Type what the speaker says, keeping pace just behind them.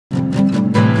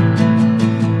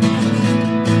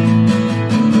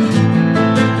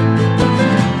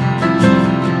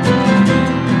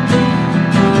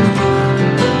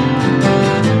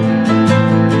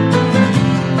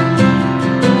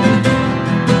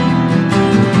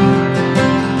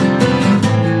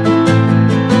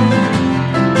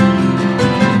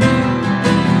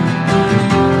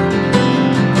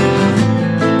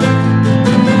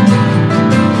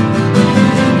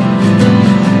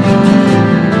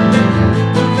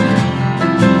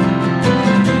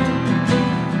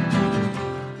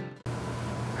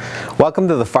Welcome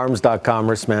to the Farms.com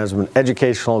Risk Management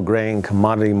Educational Grain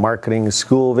Commodity Marketing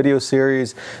School video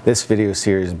series. This video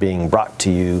series is being brought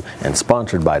to you and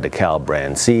sponsored by DeKalb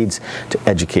Brand Seeds to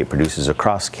educate producers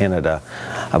across Canada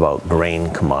about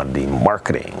grain commodity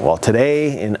marketing. Well,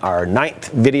 today in our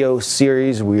 9th video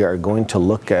series, we are going to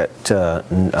look at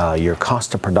your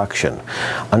cost of production,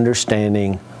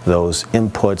 understanding those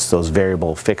inputs, those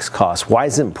variable fixed costs. Why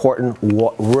is it important?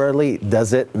 What really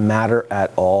does it matter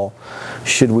at all?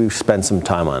 Should we spend some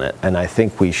time on it? And I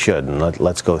think we should, and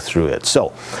let's go through it.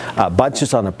 So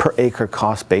budgets on a per acre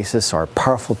cost basis are a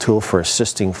powerful tool for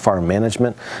assisting farm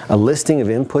management. A listing of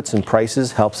inputs and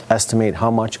prices helps estimate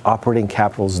how much operating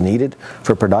capital is needed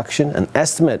for production. An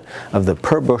estimate of the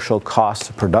per bushel cost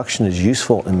of production is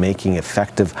useful in making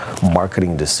effective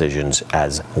marketing decisions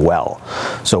as well.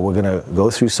 So we're going to go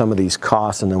through some of these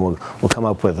costs, and then we'll come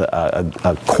up with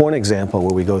a corn example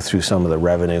where we go through some of the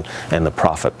revenue and the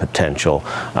profit potential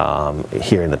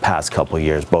here in the past couple of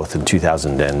years, both in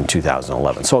 2010 and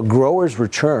 2011. So a grower's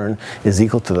return is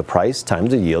equal to the price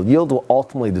times the yield. Yield will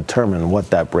ultimately determine what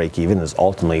that break even is,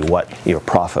 ultimately what your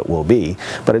profit will be,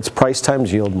 but it's price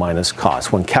times yield minus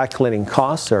cost. When calculating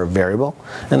costs, there are variable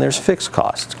and there's fixed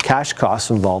costs. Cash costs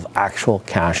involve actual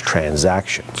cash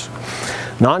transactions.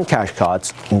 Non-cash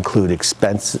costs include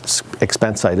expense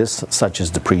items such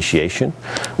as depreciation,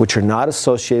 which are not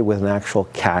associated with an actual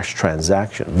cash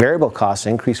transaction. Variable costs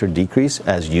increase or decrease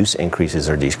as use increases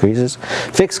or decreases.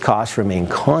 Fixed costs remain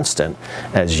constant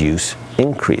as use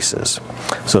increases.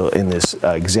 So in this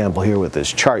example here with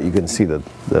this chart, you can see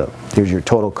here's your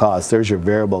total cost, there's your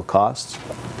variable costs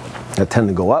that tend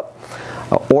to go up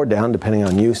or down depending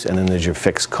on use, and then there's your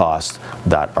fixed costs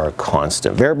that are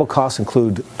constant. Variable costs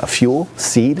include fuel,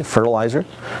 seed, fertilizer,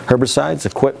 herbicides,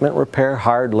 equipment repair,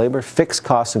 hired labor. Fixed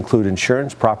costs include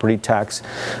insurance, property tax,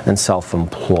 and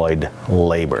self-employed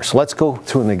labor. So let's go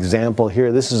through an example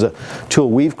here. This is a tool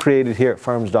we've created here at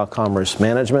Farms.com Risk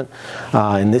Management.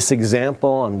 In this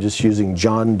example, I'm just using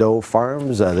John Doe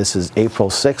Farms. This is April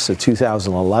 6th of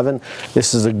 2011.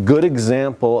 This is a good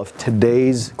example of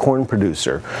today's corn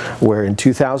producer, where in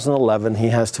 2011 he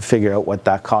has to figure out what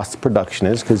that cost of production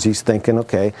is, because he's thinking,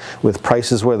 okay, with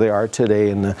prices where they are today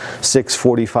in the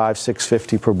 $6.45,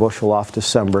 $6.50 per bushel off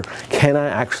December, can I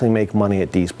actually make money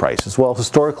at these prices? Well,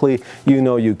 historically, you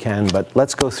know you can, but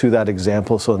let's go through that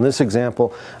example. So in this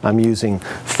example, I'm using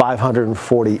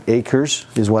 540 acres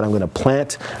is what I'm going to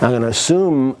plant. I'm going to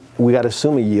assume, we got to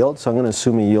assume a yield, so I'm going to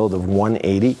assume a yield of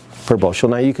 180 per bushel.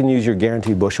 Now you can use your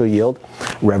guaranteed bushel yield,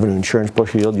 revenue insurance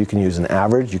bushel yield, you can use an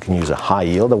average, you can use a high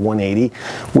yield. A 180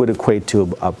 would equate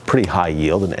to a pretty high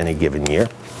yield in any given year.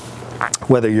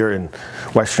 Whether you're in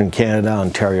Western Canada,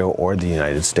 Ontario, or the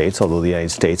United States, although the United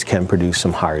States can produce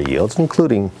some higher yields,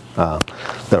 including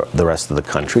the rest of the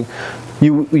country.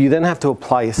 You then have to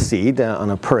apply a seed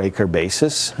on a per acre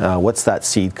basis. What's that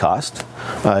seed cost?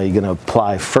 You're going to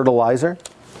apply fertilizer,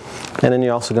 and then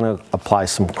you're also going to apply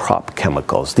some crop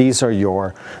chemicals. These are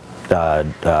your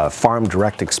farm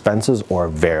direct expenses or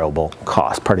variable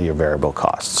costs, part of your variable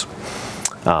costs.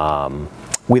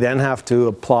 We then have to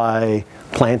apply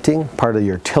planting, part of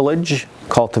your tillage,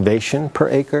 cultivation per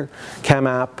acre, chem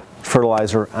app,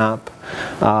 fertilizer app.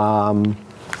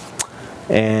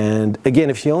 And again,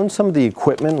 if you own some of the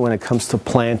equipment when it comes to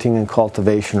planting and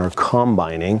cultivation or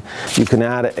combining, you can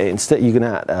add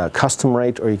a custom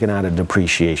rate, or you can add a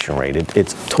depreciation rate.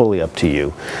 It's totally up to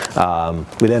you.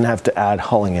 We then have to add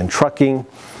hauling and trucking,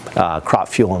 crop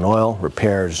fuel and oil,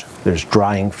 repairs, there's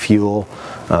drying fuel.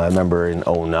 I remember in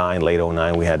late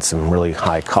 09, we had some really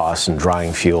high costs in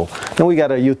drying fuel. Then we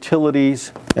got our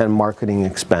utilities and marketing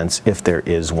expense, if there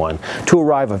is one, to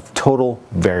arrive at total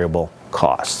variable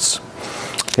costs.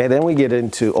 Okay, then we get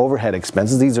into overhead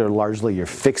expenses. These are largely your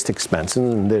fixed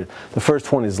expenses, and the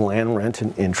first one is land rent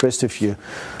and interest. If you're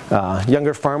a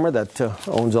younger farmer that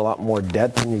owns a lot more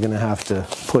debt, then you're going to have to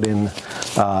put in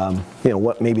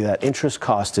what maybe that interest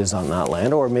cost is on that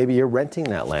land, or maybe you're renting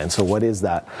that land. So what is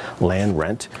that land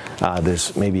rent?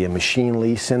 There's maybe a machine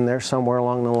lease in there somewhere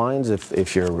along the lines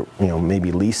if you're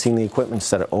maybe leasing the equipment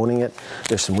instead of owning it.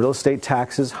 There's some real estate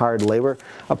taxes, hired labor.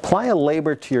 Apply a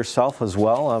labor to yourself as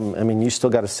well. I mean, you still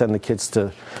got to send the kids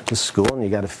to school, and you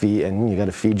got to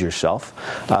feed yourself.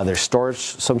 There's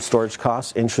some storage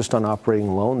costs, interest on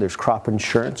operating loan. There's crop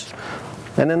insurance.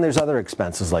 And then there's other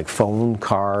expenses like phone,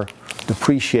 car,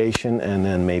 depreciation, and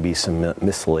then maybe some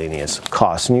miscellaneous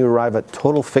costs. And you arrive at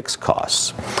total fixed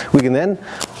costs. We can then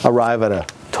arrive at a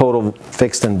total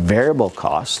fixed and variable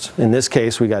costs. In this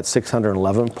case, we got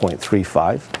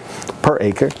 $611.35 per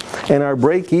acre, and our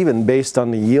break even based on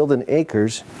the yield in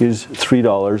acres is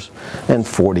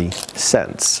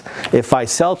 $3.40. If I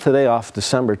sell today off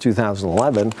December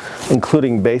 2011,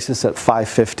 including basis at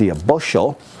 $5.50 a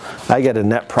bushel, I get a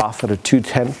net profit of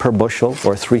 $2.10 per bushel,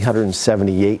 or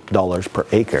 $378 per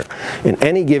acre. In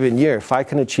any given year, if I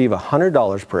can achieve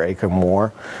 $100 per acre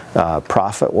more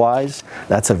profit-wise,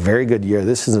 that's a very good year.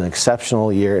 This is an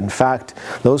exceptional year. In fact,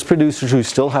 those producers who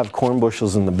still have corn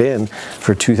bushels in the bin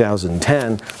for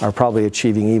 2010 are probably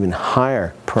achieving even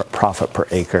higher profit per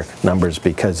acre numbers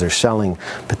because they're selling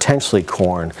potentially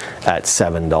corn at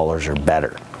 $7 or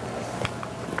better.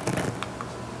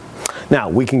 Now,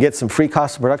 we can get some free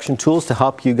cost of production tools to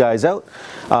help you guys out.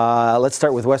 Let's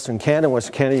start with Western Canada.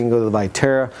 Western Canada, you can go to the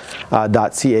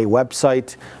Viterra.ca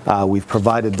website. We've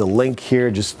provided the link here.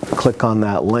 Just click on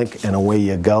that link and away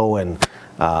you go. And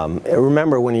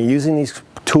remember, when you're using these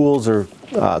tools or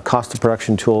cost of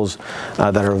production tools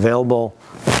that are available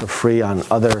for free on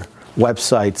other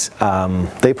websites,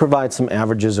 they provide some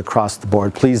averages across the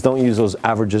board. Please don't use those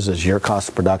averages as your cost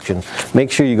of production.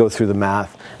 Make sure you go through the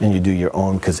math and you do your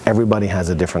own, because everybody has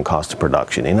a different cost of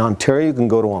production. In Ontario, you can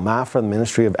go to OMAFRA, the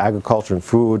Ministry of Agriculture and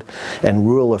Food and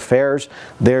Rural Affairs.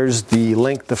 There's the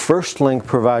link. The first link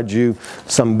provides you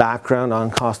some background on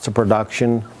cost of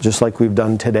production, just like we've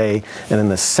done today. And then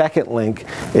the second link,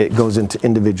 it goes into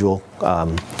individual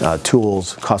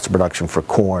tools, cost of production for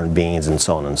corn, beans, and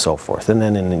so on and so forth. And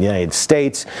then in the United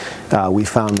States, we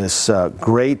found this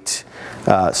great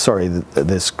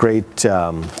Kansas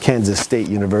State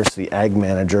University Ag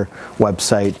Manager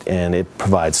website, and it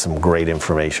provides some great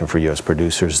information for U.S.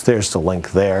 producers. There's the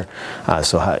link there.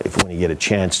 When you get a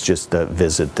chance, just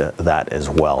visit that as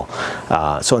well.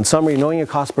 So in summary, knowing your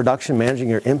cost of production, managing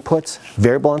your inputs,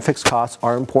 variable and fixed costs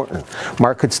are important.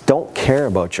 Markets don't care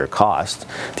about your cost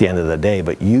at the end of the day,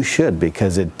 but you should,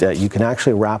 because you can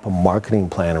actually wrap a marketing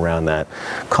plan around that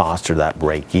cost or that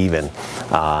break even.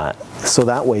 So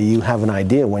that way you have an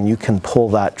idea when you can pull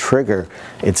that trigger.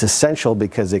 It's essential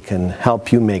because it can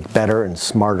help you make better and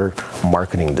smarter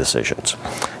marketing decisions.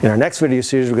 In our next video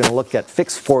series, we're going to look at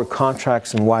fixed forward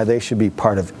contracts and why they should be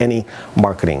part of any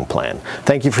marketing plan.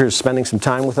 Thank you for spending some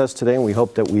time with us today, and we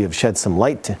hope that we have shed some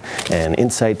light and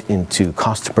insight into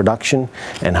cost of production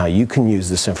and how you can use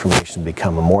this information to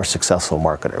become a more successful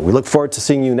marketer. We look forward to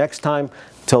seeing you next time.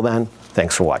 Till then,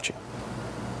 thanks for watching.